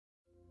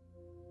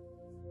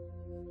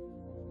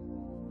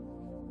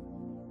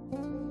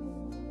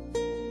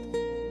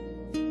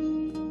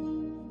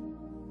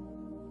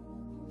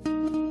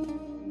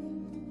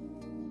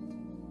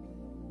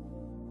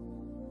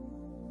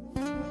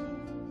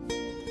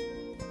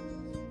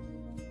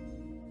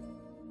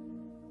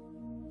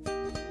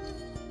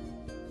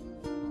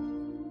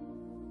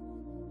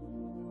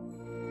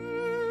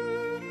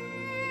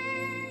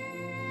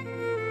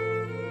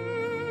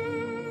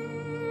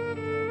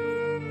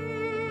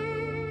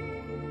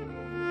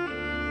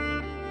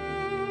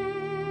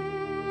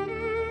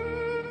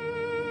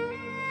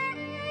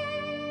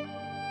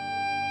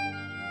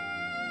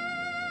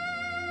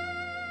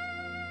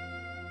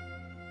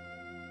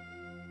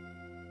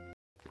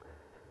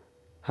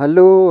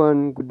Hello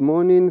and good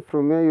morning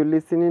from where you're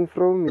listening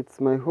from.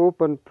 It's my hope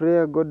and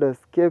prayer God has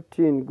kept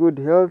you in good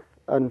health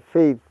and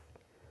faith.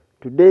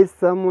 Today's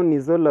sermon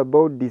is all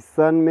about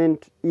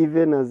discernment,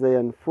 even as I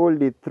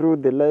unfold it through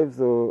the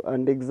lives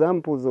and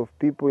examples of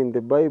people in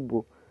the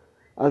Bible,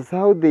 as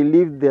how they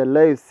lived their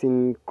lives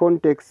in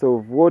context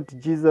of what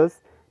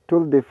Jesus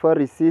told the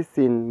Pharisees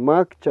in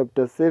Mark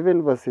chapter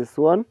 7 verses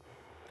 1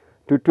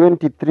 to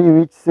 23,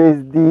 which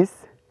says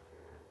this,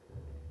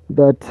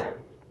 that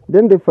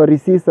then the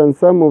Pharisees and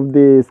some of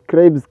the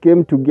scribes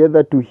came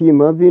together to him,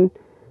 having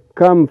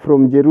come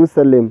from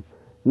Jerusalem.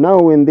 Now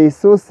when they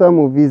saw some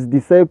of his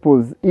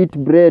disciples eat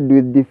bread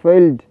with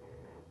defiled,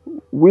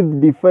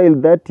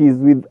 that is,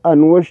 with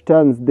unwashed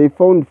hands, they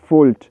found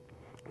fault.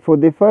 For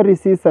the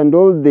Pharisees and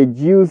all the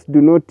Jews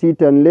do not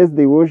eat unless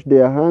they wash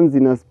their hands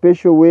in a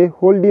special way,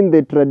 holding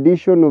the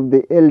tradition of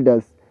the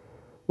elders.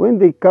 When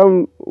they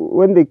come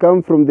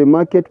from the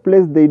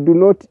marketplace, they do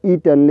not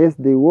eat unless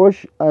they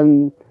wash,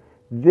 and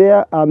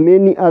there are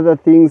many other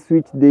things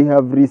which they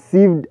have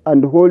received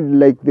and hold,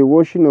 like the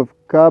washing of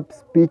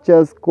cups,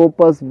 pitchers,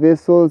 coppers,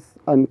 vessels,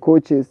 and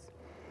couches.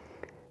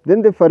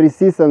 Then the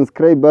Pharisees and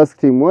scribes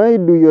asked him, "Why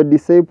do your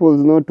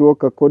disciples not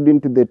walk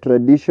according to the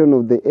tradition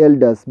of the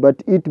elders,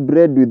 but eat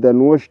bread with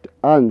unwashed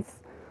hands?"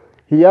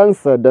 He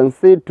answered and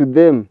said to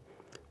them,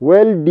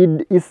 Well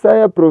did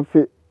Isaiah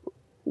prophesy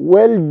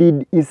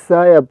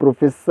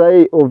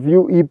of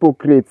you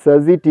hypocrites,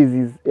 as it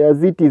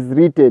is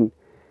written,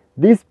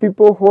 These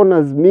people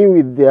honors me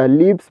with their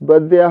lips,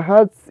 but their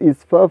hearts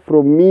is far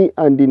from me,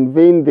 and in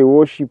vain they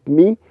worship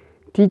me,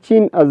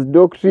 teaching as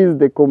doctrines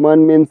the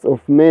commandments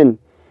of men.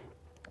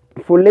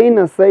 For laying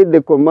aside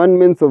the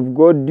commandments of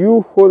God,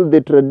 you hold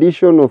the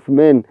tradition of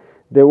men,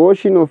 the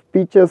washing of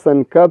pitchers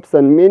and cups,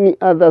 and many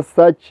other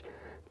such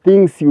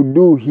things you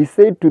do. He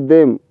said to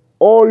them,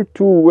 All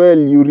too well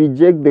you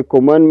reject the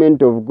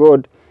commandment of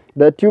God,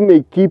 that you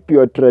may keep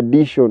your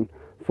tradition.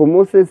 For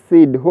Moses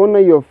said, Honor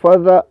your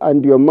father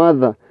and your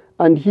mother,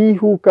 and he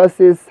who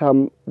curses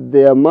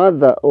their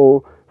mother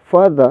or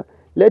father,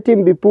 let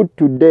him be put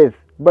to death.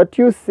 But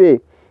you say,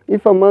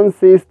 if a man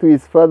says to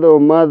his father or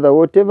mother,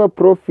 Whatever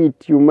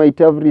profit you might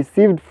have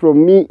received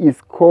from me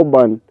is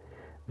korban,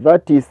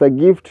 that is a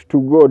gift to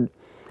God,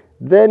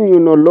 then you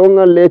no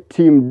longer let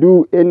him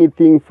do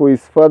anything for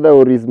his father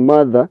or his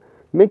mother,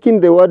 making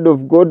the word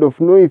of God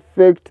of no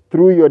effect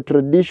through your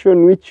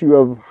tradition which you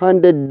have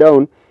handed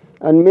down,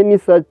 and many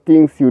such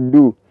things you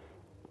do.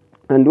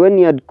 And when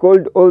he had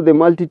called all the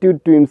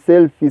multitude to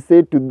himself, he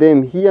said to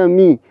them, Hear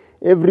me,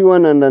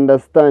 everyone, and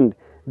understand.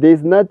 There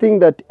is nothing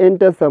that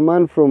enters a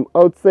man from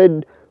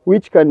outside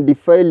which can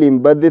defile him,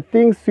 but the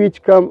things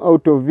which come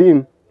out of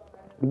him,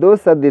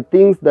 those are the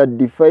things that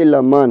defile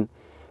a man.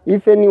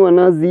 If anyone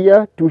has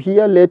ear to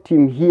hear, let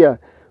him hear.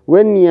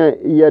 When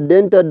he had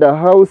entered a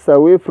house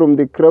away from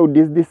the crowd,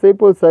 his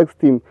disciples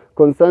asked him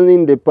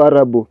concerning the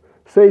parable.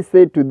 So he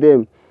said to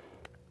them,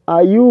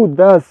 Are you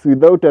thus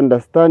without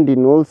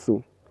understanding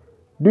also?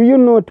 Do you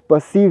not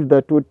perceive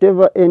that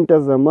whatever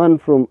enters a man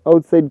from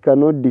outside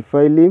cannot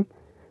defile him?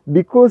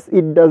 Because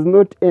it does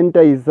not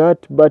enter his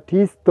heart, but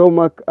his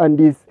stomach,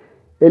 and is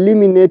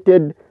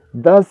eliminated,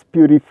 thus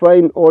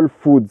purifying all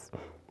foods.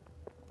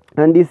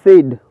 And he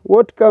said,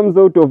 What comes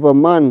out of a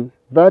man,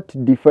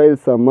 that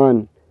defiles a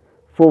man?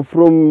 For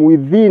from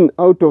within,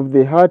 out of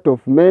the heart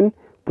of men,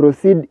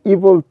 proceed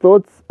evil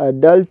thoughts,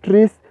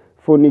 adulteries,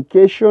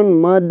 fornication,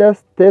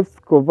 murders, thefts,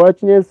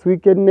 covetousness,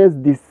 wickedness,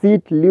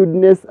 deceit,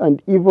 lewdness, and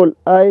evil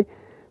eye,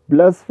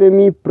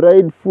 blasphemy,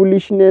 pride,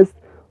 foolishness.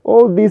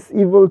 All these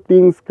evil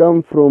things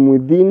come from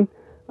within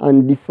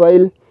and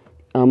defile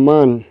a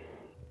man.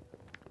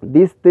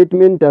 This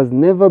statement has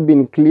never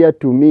been clear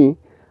to me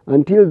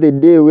until the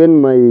day when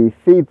my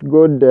faith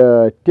got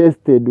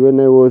tested,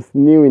 when I was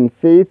new in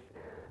faith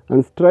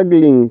and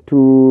struggling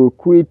to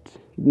quit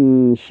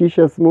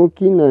shisha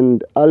smoking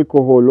and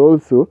alcohol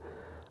also.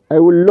 I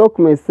would lock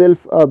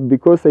myself up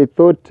because I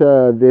thought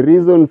the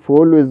reason for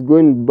always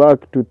going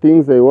back to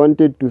things I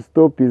wanted to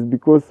stop is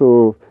because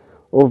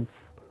of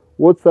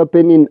what's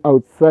happening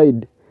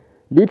outside.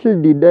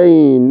 Little did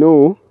I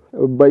know,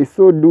 by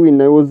so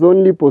doing, I was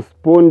only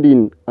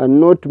postponing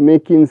and not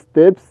making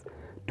steps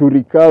to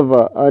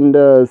recover. And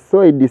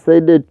so I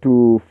decided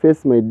to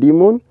face my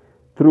demon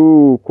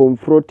through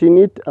confronting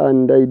it,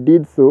 and I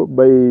did so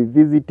by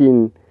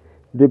visiting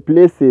the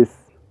places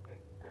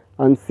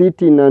and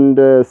sitting, and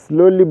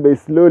slowly by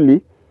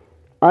slowly,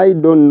 I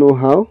don't know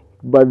how,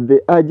 but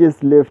the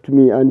urges left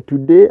me, and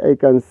today I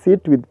can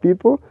sit with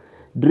people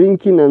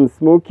drinking and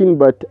smoking,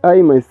 but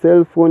I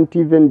myself won't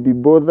even be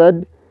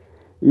bothered.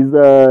 Is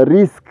a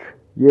risk,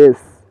 yes.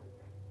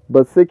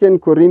 But 2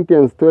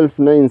 Corinthians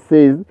 12:9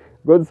 says,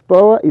 God's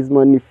power is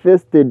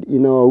manifested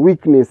in our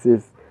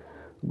weaknesses.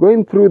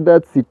 Going through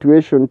that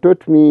situation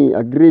taught me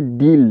a great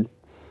deal.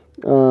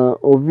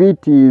 Of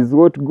it is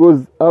what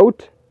goes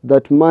out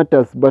that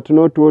matters, but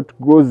not what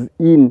goes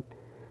in.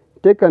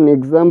 Take an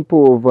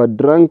example of a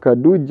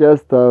drunkard who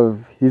just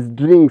have his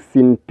drinks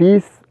in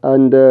peace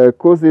and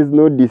causes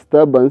no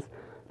disturbance,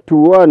 to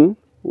one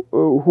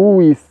who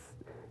is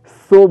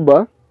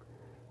sober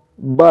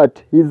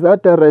but his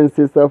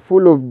utterances are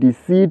full of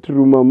deceit,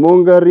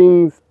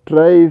 rumor-mongering,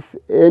 strife,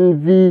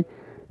 envy,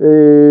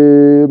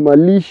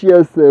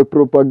 malicious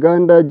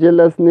propaganda,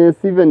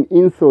 jealousness, even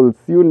insults,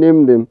 you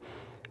name them.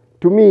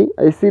 To me,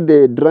 I see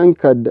the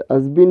drunkard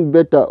as being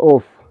better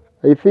off.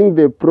 I think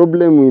the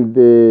problem with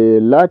the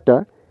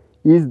latter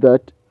is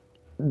that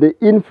the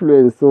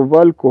influence of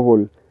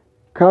alcohol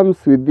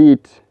comes with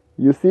it.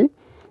 You see,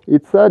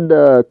 it's hard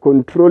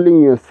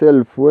controlling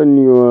yourself when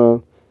you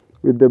are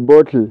with the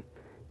bottle.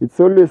 It's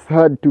always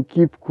hard to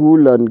keep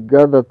cool and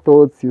gather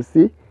thoughts, you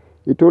see.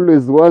 It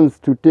always wants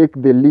to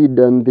take the lead,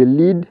 and the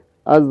lead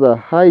has a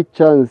high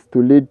chance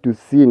to lead to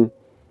sin.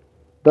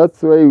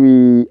 That's why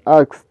we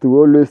ask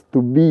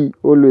to be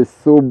always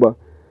sober.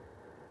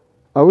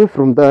 Away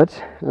from that,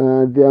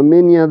 there are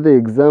many other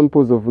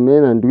examples of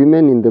men and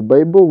women in the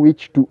Bible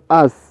which to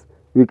us,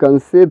 we can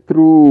say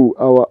through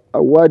our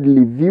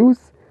worldly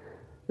views,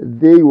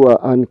 they were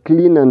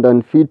unclean and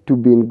unfit to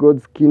be in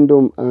God's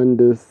kingdom,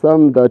 and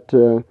some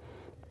that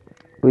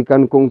we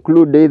can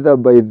conclude either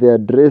by their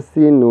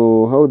dressing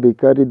or how they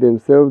carry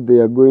themselves, they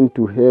are going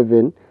to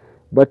heaven.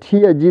 But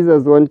here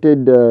Jesus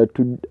wanted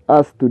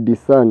us to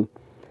discern.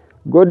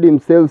 God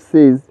himself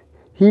says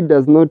he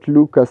does not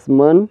look as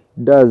man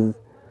does.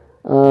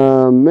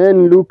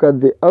 Men look at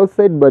the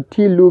outside, but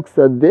he looks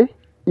at the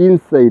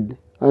inside.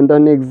 And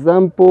an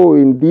example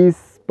in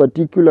this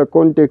particular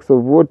context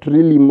of what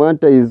really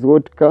matters is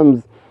what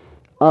comes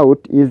out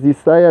is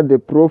Isaiah the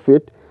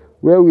prophet,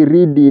 where we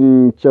read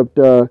in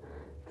chapter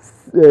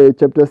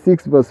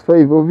 6 verse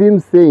 5 of him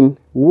saying,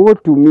 "Woe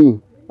to me,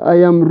 I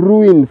am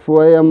ruined,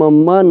 for I am a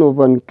man of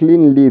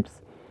unclean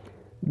lips."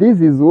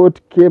 This is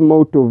what came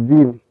out of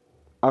him,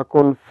 a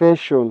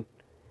confession.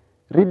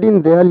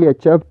 Reading the earlier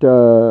chapter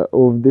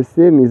of the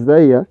same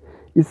Isaiah,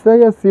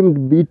 Isaiah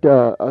seemed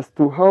bitter as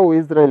to how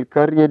Israel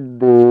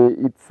carried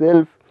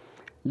itself.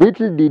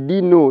 Little did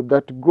he know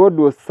that God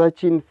was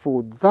searching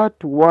for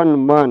that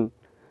one man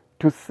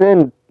to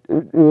send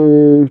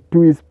to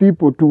his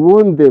people, to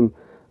warn them.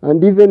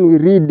 And even we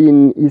read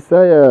in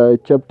Isaiah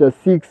chapter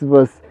 6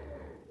 verse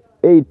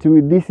 8,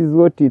 this is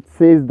what it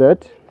says,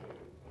 that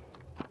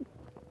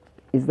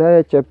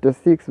Isaiah chapter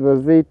 6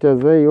 verse 8,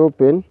 as I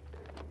open,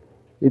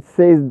 it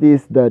says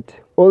this, that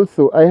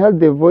also I heard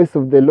the voice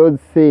of the Lord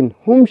saying,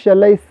 "Whom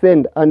shall I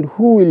send, and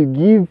who will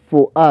give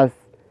for us?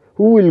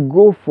 Who will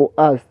go for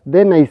us?"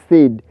 Then I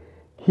said,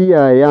 "Here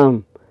I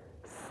am,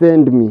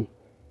 send me."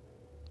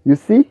 You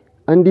see?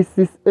 And this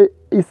is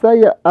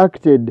Isaiah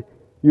acted,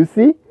 you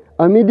see,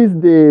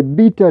 amidst the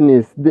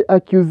bitterness, the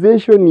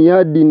accusation he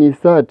had in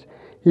his heart,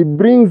 he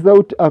brings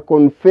out a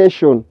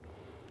confession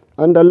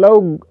and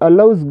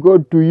allows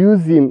God to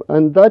use him,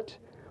 and that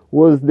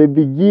was the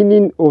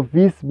beginning of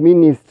his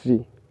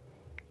ministry.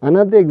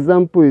 Another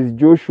example is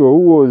Joshua, who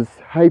was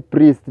high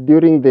priest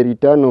during the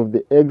return of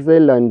the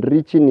exile, and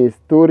reading his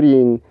story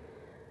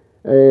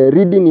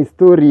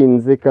in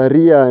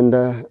Zechariah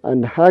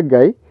and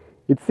Haggai.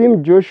 It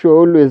seemed Joshua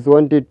always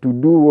wanted to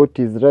do what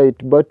is right,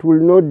 but will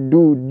not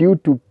do due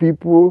to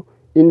people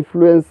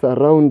influence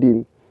around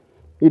him.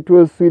 It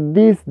was with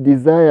this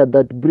desire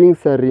that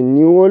brings a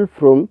renewal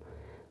from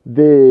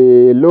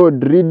the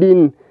Lord.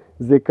 Reading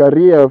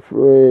Zechariah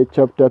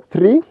chapter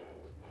 3.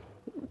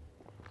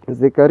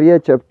 Zechariah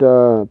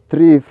chapter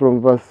 3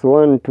 from verse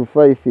 1 to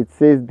 5, it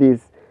says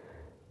this,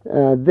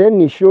 "Then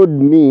he showed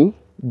me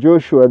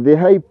Joshua the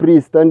high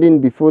priest standing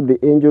before the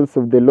angels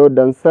of the Lord,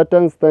 and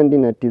Satan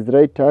standing at his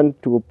right hand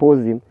to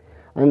oppose him.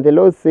 And the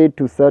Lord said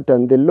to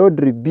Satan, 'The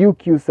Lord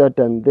rebuke you,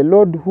 Satan. The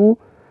Lord who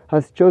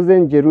has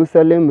chosen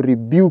Jerusalem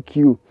rebuke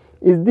you.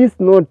 Is this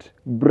not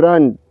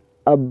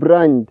a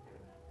brand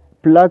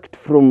plucked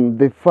from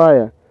the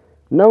fire?'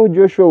 Now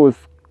Joshua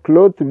was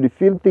clothed with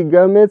filthy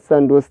garments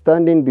and was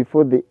standing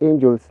before the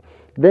angels.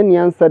 Then he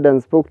answered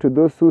and spoke to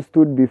those who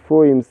stood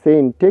before him,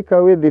 saying, 'Take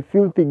away the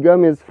filthy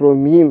garments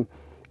from him.'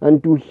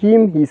 And to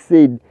him he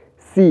said,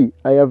 'See,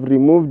 I have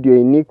removed your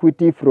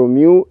iniquity from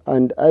you,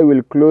 and I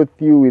will clothe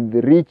you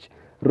with rich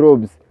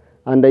robes.'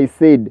 And I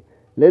said,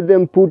 'Let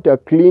them put a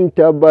clean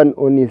turban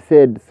on his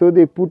head.' So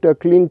they put a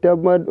clean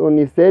turban on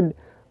his head,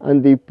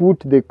 and they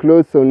put the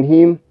clothes on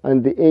him,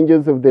 and the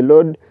angels of the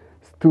Lord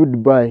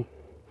stood by."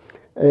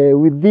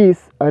 With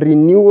this, a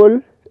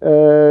renewal,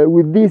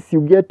 with this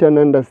you get an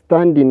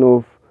understanding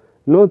of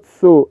not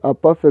so a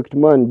perfect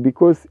man,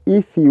 because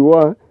if he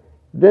were,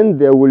 then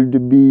there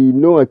would be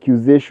no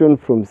accusation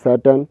from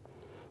Satan.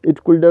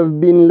 It could have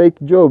been like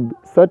Job,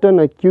 Satan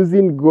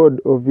accusing God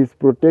of his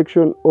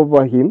protection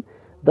over him.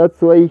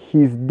 That's why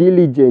he's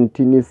diligent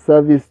in his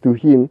service to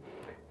him.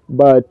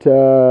 But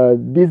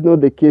this is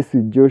not the case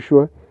with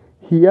Joshua.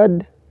 He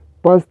had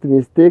past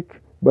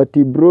mistake, but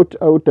he brought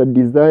out a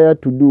desire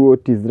to do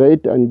what is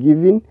right and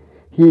giving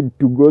heed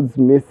to God's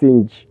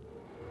messengers.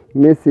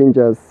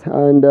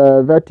 And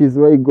that is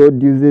why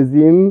God uses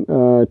him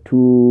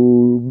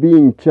to be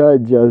in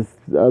charge as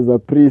a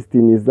priest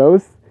in his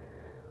house.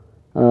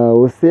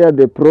 Hosea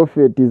the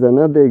prophet is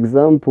another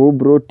example, who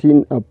brought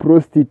in a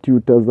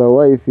prostitute as a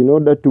wife in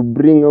order to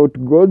bring out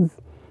God's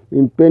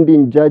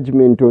impending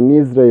judgment on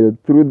Israel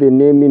through the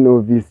naming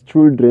of his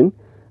children,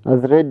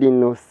 as read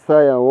in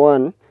Hosea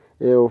 1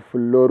 of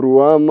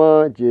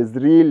Loruama,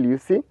 Jezreel, you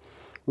see.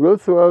 We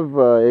also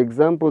have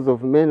examples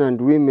of men and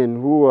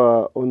women who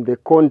are on the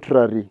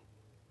contrary.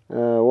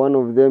 One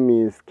of them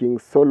is King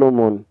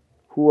Solomon,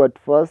 who at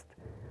first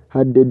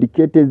had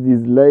dedicated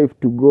his life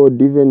to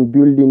God, even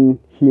building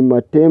him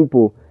a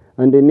temple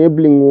and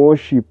enabling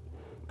worship,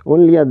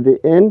 only at the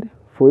end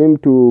for him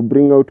to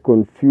bring out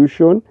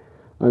confusion,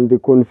 and the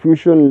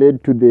confusion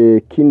led to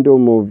the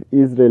kingdom of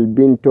Israel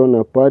being torn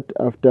apart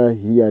after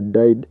he had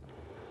died.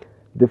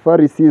 The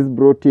Pharisees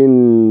brought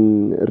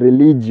in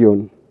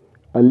religion,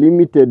 a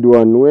limited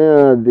one,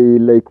 where they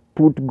like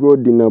put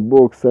God in a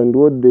box, and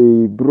what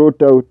they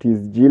brought out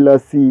is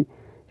jealousy,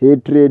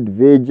 hatred,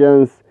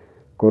 vengeance,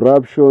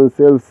 corruption,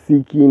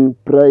 self-seeking,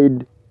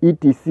 pride,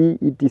 etc.,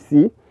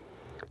 etc.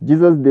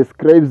 Jesus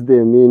describes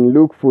them in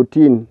Luke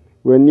 14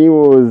 when he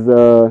was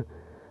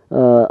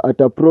at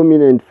a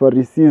prominent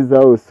Pharisee's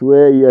house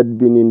where he had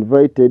been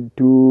invited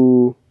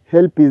to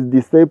help his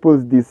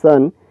disciples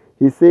discern.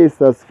 He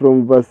says, as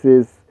from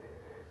verses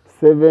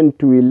 7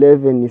 to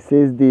 11, he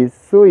says this: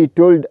 so he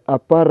told a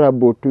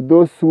parable to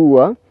those who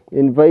were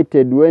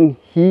invited when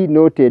he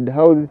noted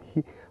how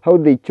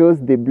they chose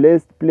the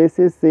blessed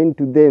places, saying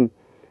to them,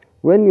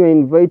 when you are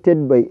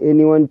invited by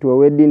anyone to a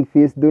wedding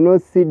feast, do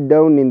not sit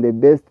down in the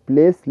best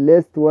place,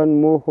 lest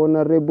one more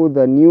honorable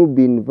than you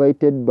be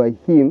invited by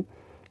him,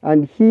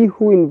 and he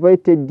who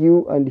invited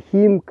you and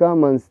him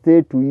come and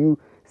say to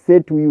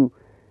you,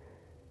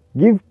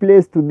 give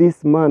place to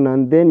this man,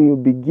 and then you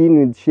begin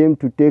with shame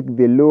to take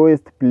the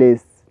lowest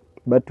place.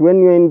 But when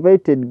you are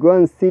invited, go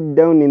and sit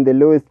down in the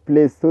lowest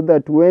place, so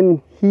that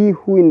when he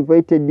who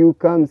invited you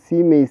comes,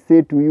 he may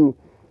say to you,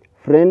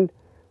 friend,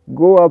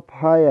 go up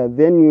higher,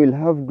 then you will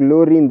have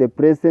glory in the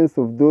presence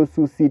of those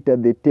who sit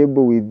at the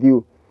table with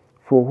you.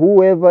 For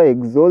whoever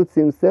exalts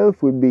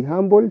himself will be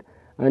humbled,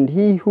 and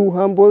he who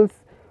humbles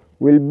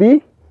will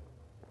be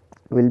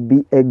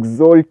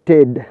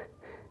exalted.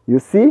 You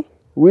see,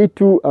 we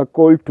too are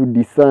called to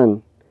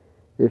discern.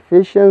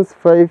 Ephesians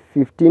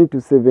 5:15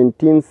 to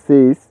 17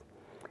 says,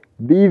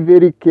 be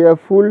very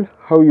careful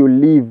how you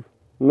live,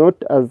 not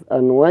as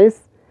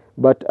unwise,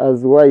 but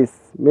as wise,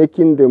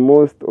 making the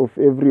most of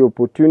every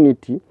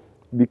opportunity,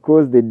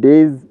 because the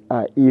days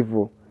are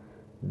evil.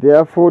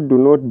 Therefore do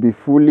not be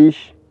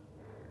foolish,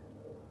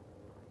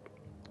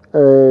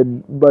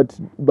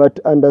 but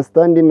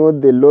understanding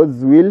what the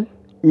Lord's will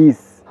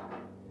is.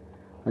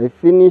 I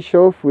finish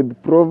off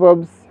with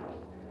Proverbs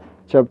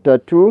chapter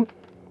 2,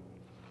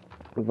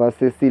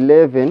 verses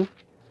 11,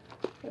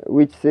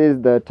 which says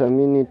that, a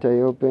minute I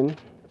open,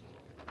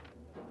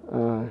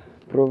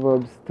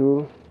 Proverbs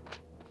 2,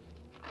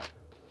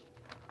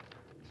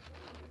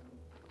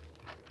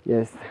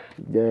 yes,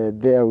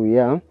 there we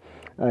are.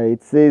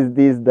 It says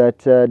this,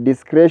 that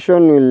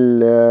discretion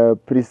will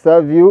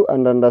preserve you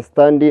and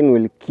understanding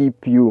will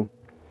keep you.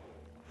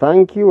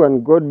 Thank you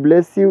and God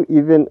bless you,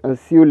 even as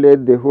you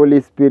let the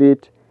Holy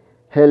Spirit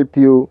help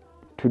you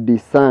to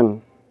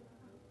discern.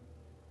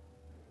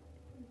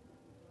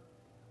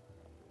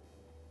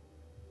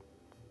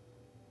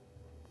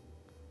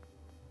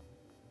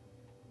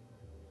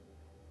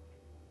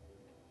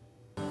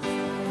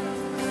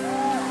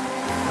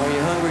 Are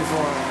you hungry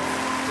for him?